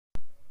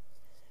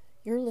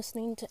You're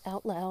listening to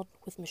Out Loud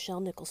with Michelle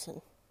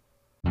Nicholson.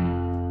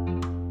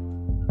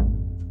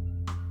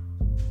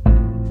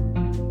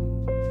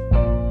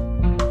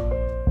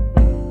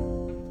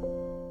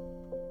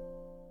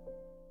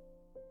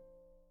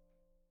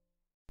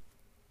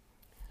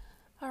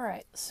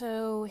 Alright,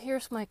 so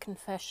here's my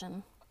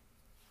confession.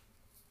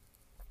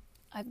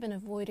 I've been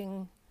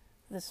avoiding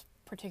this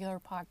particular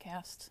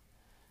podcast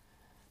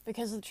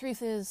because the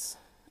truth is,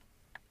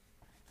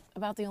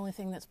 about the only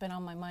thing that's been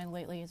on my mind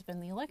lately has been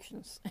the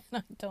elections, and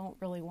I don't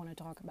really want to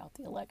talk about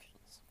the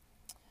elections.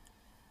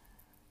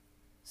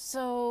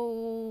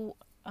 So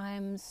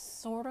I'm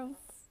sort of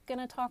going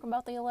to talk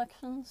about the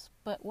elections,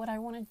 but what I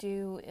want to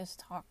do is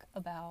talk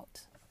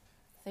about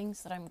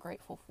things that I'm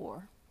grateful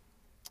for,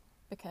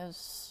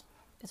 because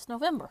it's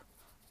November,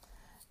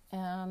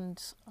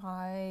 and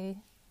I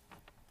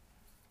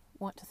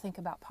want to think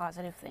about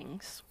positive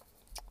things.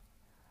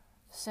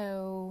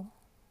 So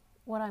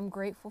what I'm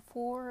grateful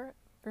for,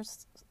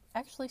 there's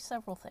actually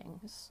several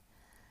things.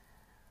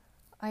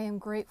 I am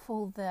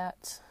grateful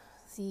that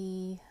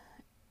the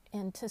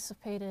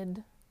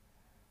anticipated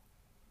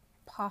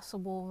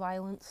possible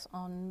violence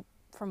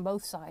from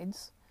both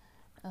sides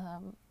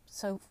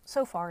so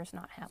far has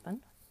not happened.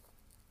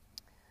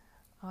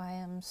 I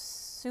am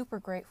super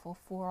grateful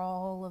for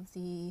all of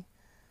the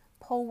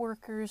poll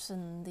workers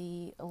and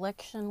the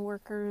election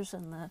workers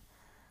and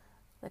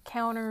the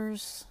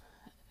counters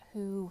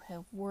who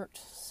have worked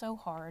so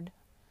hard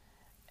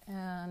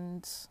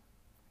and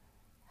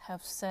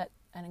have set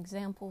an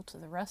example to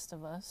the rest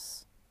of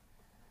us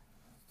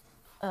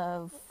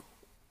of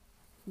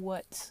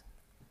what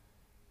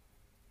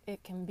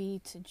it can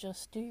be to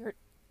just do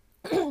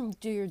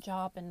your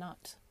job and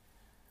not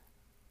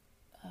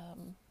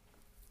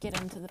get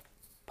into the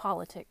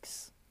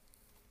politics.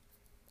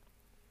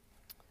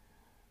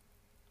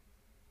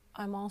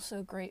 I'm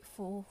also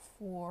grateful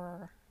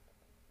for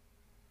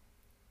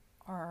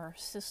our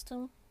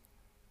system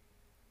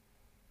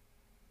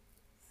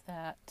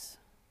that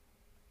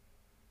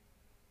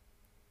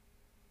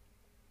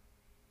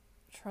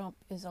Trump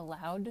is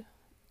allowed,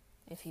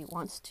 if he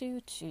wants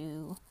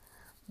to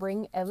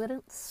bring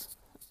evidence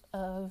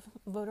of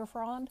voter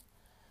fraud.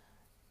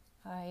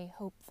 I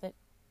hope that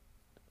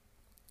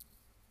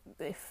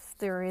if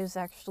there is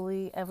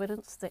actually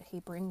evidence that he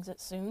brings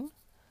it soon,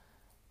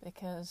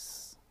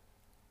 because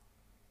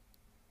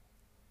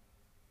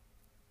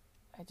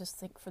I just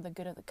think for the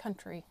good of the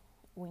country,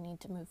 we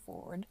need to move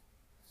forward.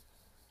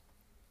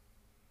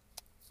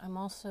 I'm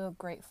also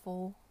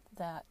grateful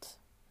that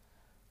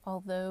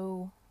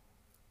although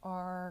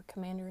our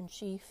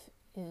commander-in-chief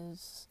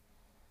is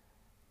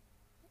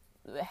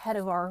the head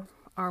of our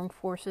armed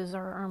forces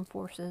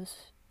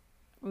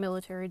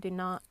military do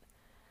not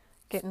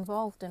get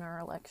involved in our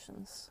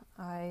elections.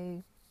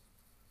 I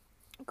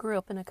grew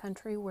up in a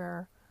country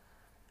where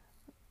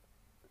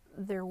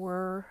there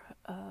were,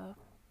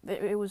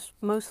 it was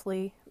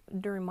mostly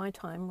during my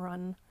time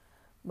run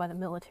by the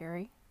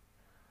military.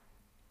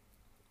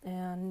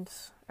 And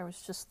I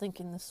was just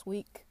thinking this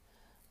week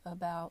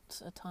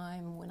about a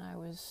time when I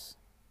was,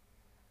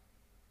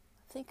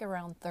 I think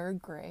around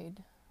third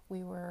grade.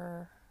 We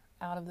were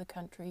out of the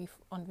country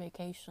on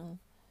vacation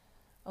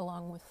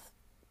along with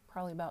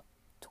probably about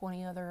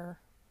 20 other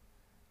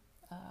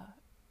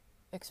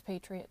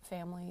expatriate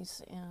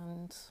families,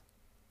 and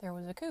there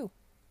was a coup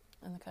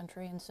in the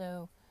country, and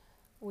so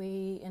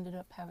we ended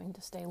up having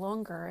to stay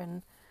longer.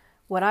 And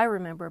what I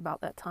remember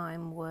about that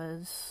time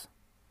was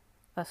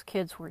us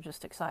kids were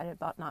just excited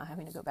about not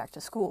having to go back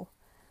to school.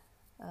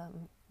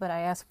 But I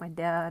asked my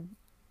dad,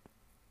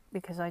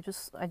 because I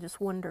just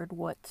wondered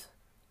what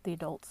the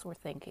adults were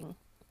thinking.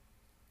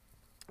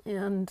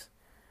 And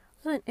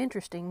it was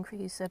interesting.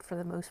 He said for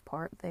the most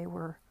part they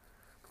were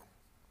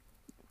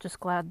just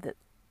glad that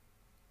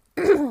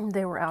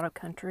they were out of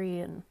country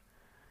and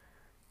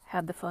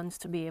had the funds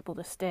to be able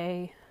to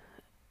stay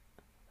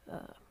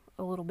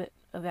a little bit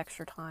of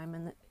extra time,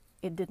 and that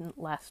it didn't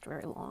last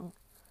very long.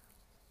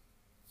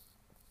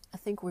 I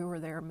think we were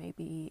there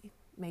maybe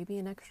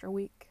an extra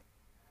week.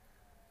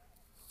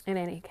 In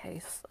any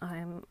case,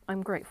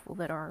 I'm grateful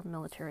that our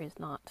military is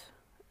not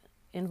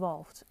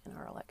involved in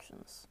our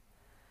elections.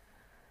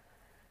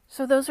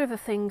 So those are the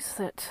things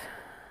that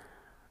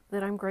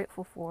I'm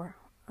grateful for.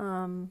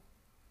 I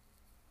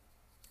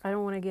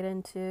don't want to get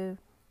into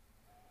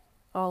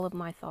all of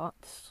my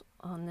thoughts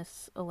on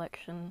this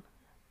election.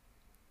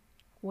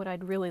 What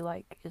I'd really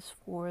like is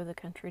for the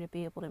country to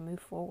be able to move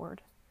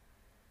forward.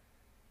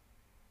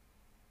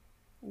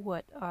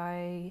 What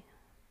I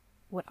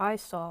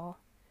saw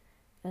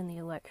in the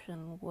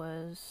election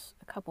was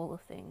a couple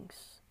of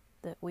things.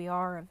 That we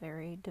are a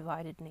very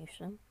divided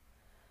nation,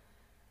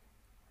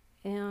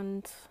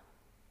 and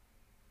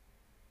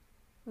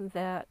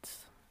that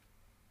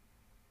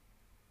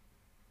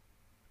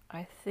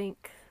I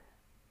think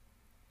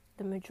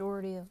the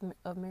majority of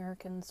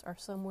Americans are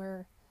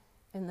somewhere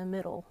in the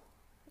middle,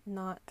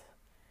 not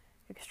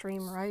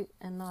extreme right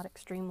and not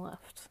extreme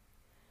left.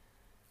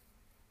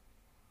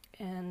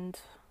 And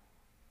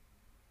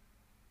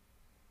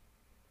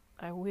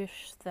I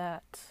wish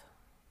that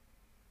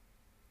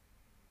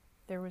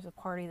there was a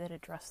party that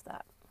addressed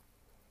that.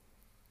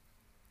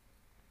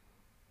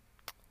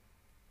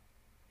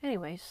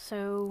 Anyways,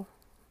 so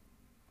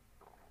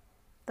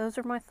those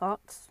are my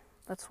thoughts.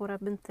 That's what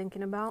I've been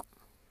thinking about.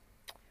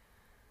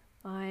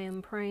 I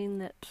am praying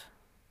that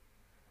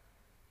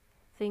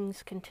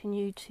things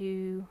continue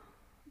to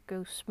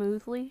go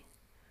smoothly.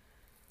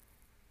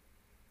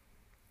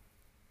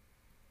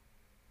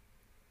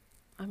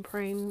 I'm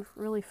praying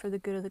really for the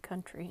good of the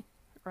country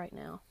right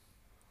now.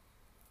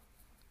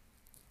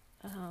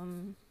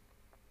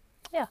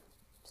 Yeah,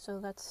 so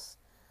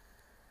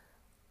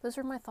those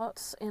are my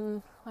thoughts,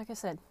 and like I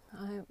said,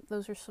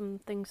 those are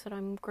some things that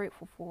I'm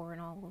grateful for in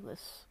all of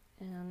this,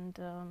 and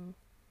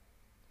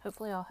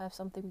hopefully I'll have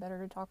something better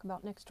to talk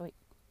about next week.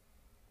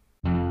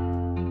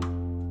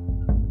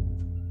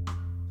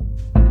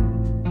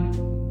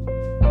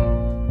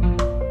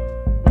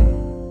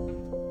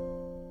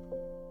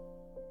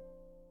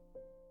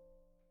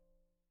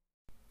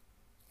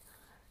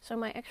 So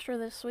my extra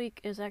this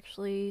week is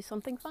actually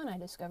something fun I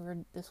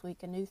discovered this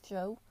week, a new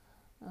show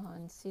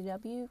on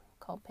CW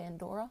called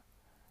Pandora.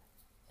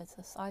 It's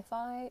a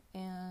sci-fi,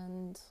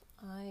 and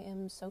I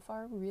am so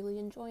far really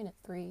enjoying it.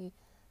 3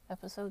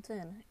 episodes in.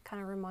 It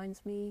kind of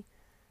reminds me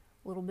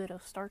a little bit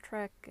of Star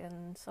Trek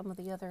and some of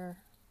the other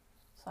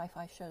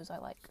sci-fi shows I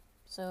like.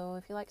 So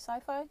if you like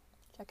sci-fi,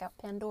 check out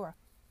Pandora.